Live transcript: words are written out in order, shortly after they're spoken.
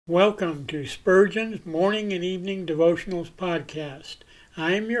Welcome to Spurgeon's Morning and Evening Devotionals Podcast.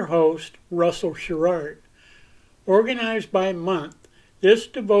 I am your host, Russell Sherrard. Organized by month, this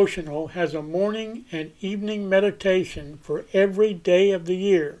devotional has a morning and evening meditation for every day of the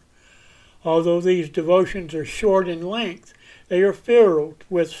year. Although these devotions are short in length, they are filled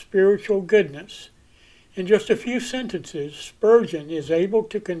with spiritual goodness. In just a few sentences, Spurgeon is able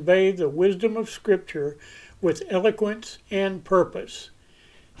to convey the wisdom of Scripture with eloquence and purpose.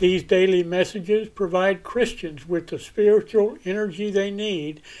 These daily messages provide Christians with the spiritual energy they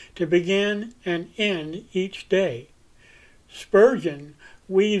need to begin and end each day. Spurgeon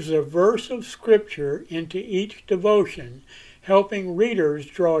weaves a verse of Scripture into each devotion, helping readers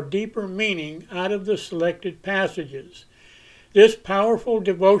draw deeper meaning out of the selected passages. This powerful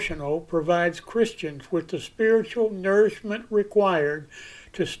devotional provides Christians with the spiritual nourishment required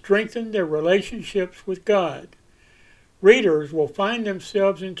to strengthen their relationships with God. Readers will find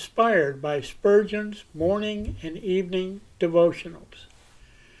themselves inspired by Spurgeon's morning and evening devotionals.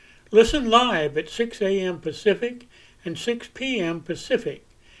 Listen live at 6 a.m. Pacific and 6 p.m. Pacific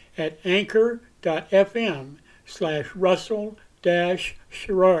at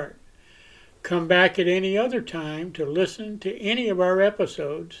anchor.fm/Russell-Sherrard. Come back at any other time to listen to any of our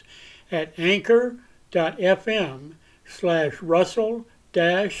episodes at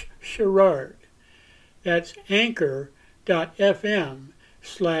anchor.fm/Russell-Sherrard. That's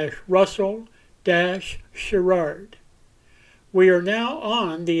anchor.fm/Russell-Sherrard. We are now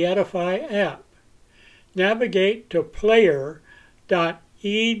on the Edify app. Navigate to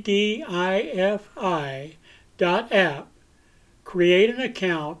player.edifi.app, create an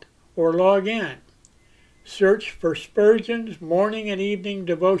account, or log in. Search for Spurgeon's Morning and Evening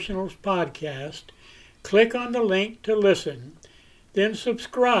Devotionals Podcast, click on the link to listen, then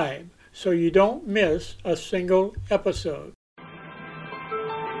subscribe so you don't miss a single episode.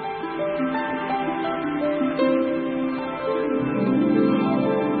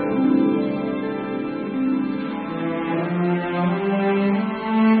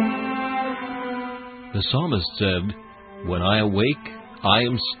 The psalmist said, "When I awake, I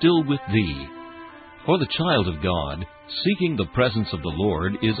am still with Thee." For the child of God, seeking the presence of the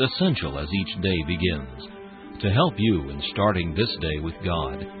Lord is essential as each day begins. To help you in starting this day with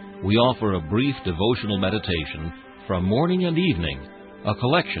God, we offer a brief devotional meditation from morning and evening, a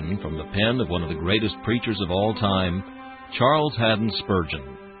collection from the pen of one of the greatest preachers of all time, Charles Haddon Spurgeon.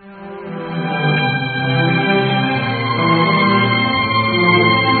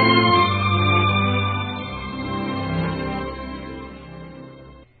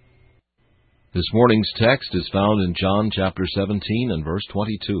 This morning's text is found in John chapter 17 and verse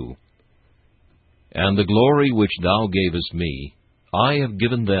 22. "And the glory which thou gavest me, I have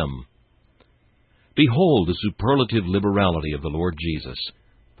given them." Behold the superlative liberality of the Lord Jesus,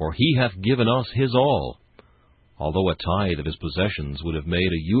 for He hath given us His all. Although a tithe of His possessions would have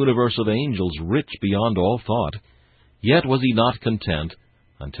made a universe of angels rich beyond all thought, yet was He not content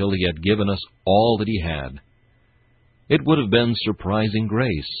until He had given us all that He had. It would have been surprising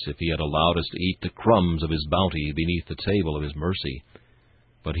grace if He had allowed us to eat the crumbs of His bounty beneath the table of His mercy.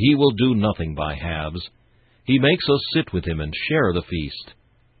 But He will do nothing by halves. He makes us sit with Him and share the feast.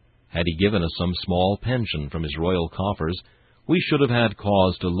 Had He given us some small pension from His royal coffers, we should have had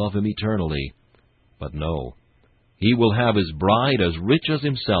cause to love Him eternally. But no, He will have His bride as rich as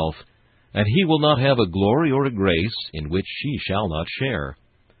Himself, and He will not have a glory or a grace in which she shall not share.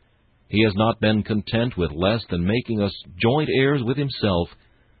 He has not been content with less than making us joint heirs with Himself,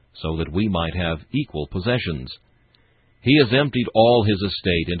 so that we might have equal possessions. He has emptied all His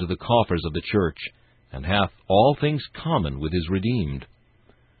estate into the coffers of the church, and hath all things common with His redeemed.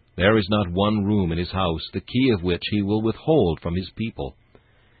 There is not one room in His house, the key of which He will withhold from His people.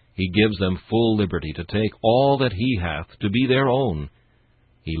 He gives them full liberty to take all that He hath to be their own.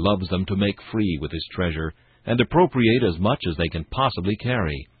 He loves them to make free with His treasure, and appropriate as much as they can possibly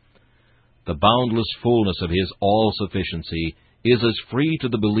carry. The boundless fullness of His all-sufficiency is as free to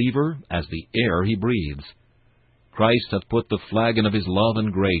the believer as the air he breathes. Christ hath put the flagon of His love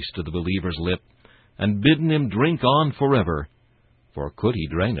and grace to the believer's lip, and bidden him drink on forever. For could he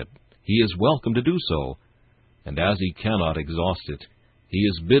drain it, he is welcome to do so, and as he cannot exhaust it, he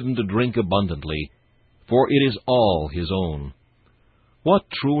is bidden to drink abundantly, for it is all His own.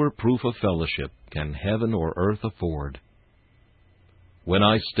 What truer proof of fellowship can heaven or earth afford? When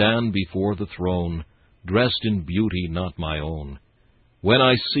I stand before the throne, dressed in beauty not my own, when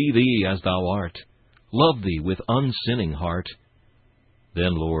I see Thee as Thou art, love Thee with unsinning heart,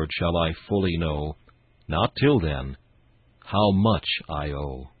 then, Lord, shall I fully know, not till then, how much I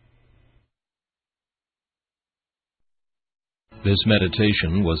owe. This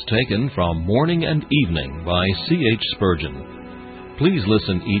meditation was taken from Morning and Evening by C.H. Spurgeon. Please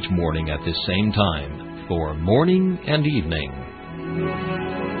listen each morning at this same time for Morning and Evening.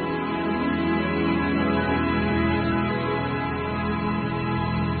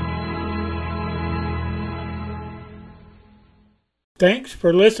 Thanks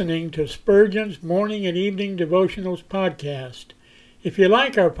for listening to Spurgeon's Morning and Evening Devotionals podcast. If you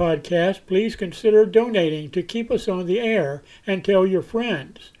like our podcast, please consider donating to keep us on the air and tell your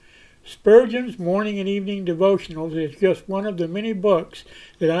friends. Spurgeon's Morning and Evening Devotionals is just one of the many books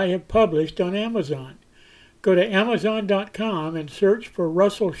that I have published on Amazon. Go to Amazon.com and search for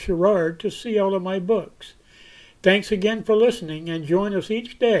Russell Sherrard to see all of my books. Thanks again for listening, and join us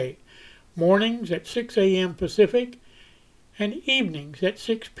each day, mornings at 6 a.m. Pacific and evenings at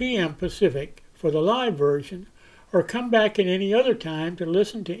 6 p.m. Pacific for the live version, or come back at any other time to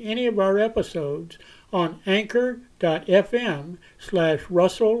listen to any of our episodes on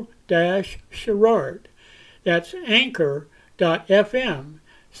anchor.fm/Russell-Sherrard. That's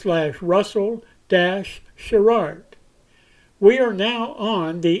anchor.fm/Russell-Sherrard. We are now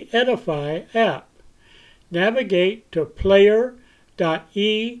on the Edify app. Navigate to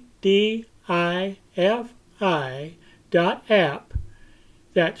player.edifi.app.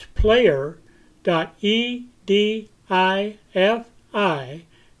 That's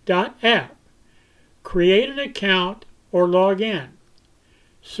player.edifi.app. Create an account or log in.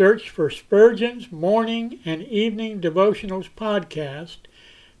 Search for Spurgeon's Morning and Evening Devotionals podcast.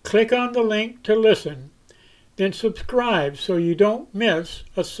 Click on the link to listen, then subscribe so you don't miss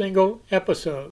a single episode.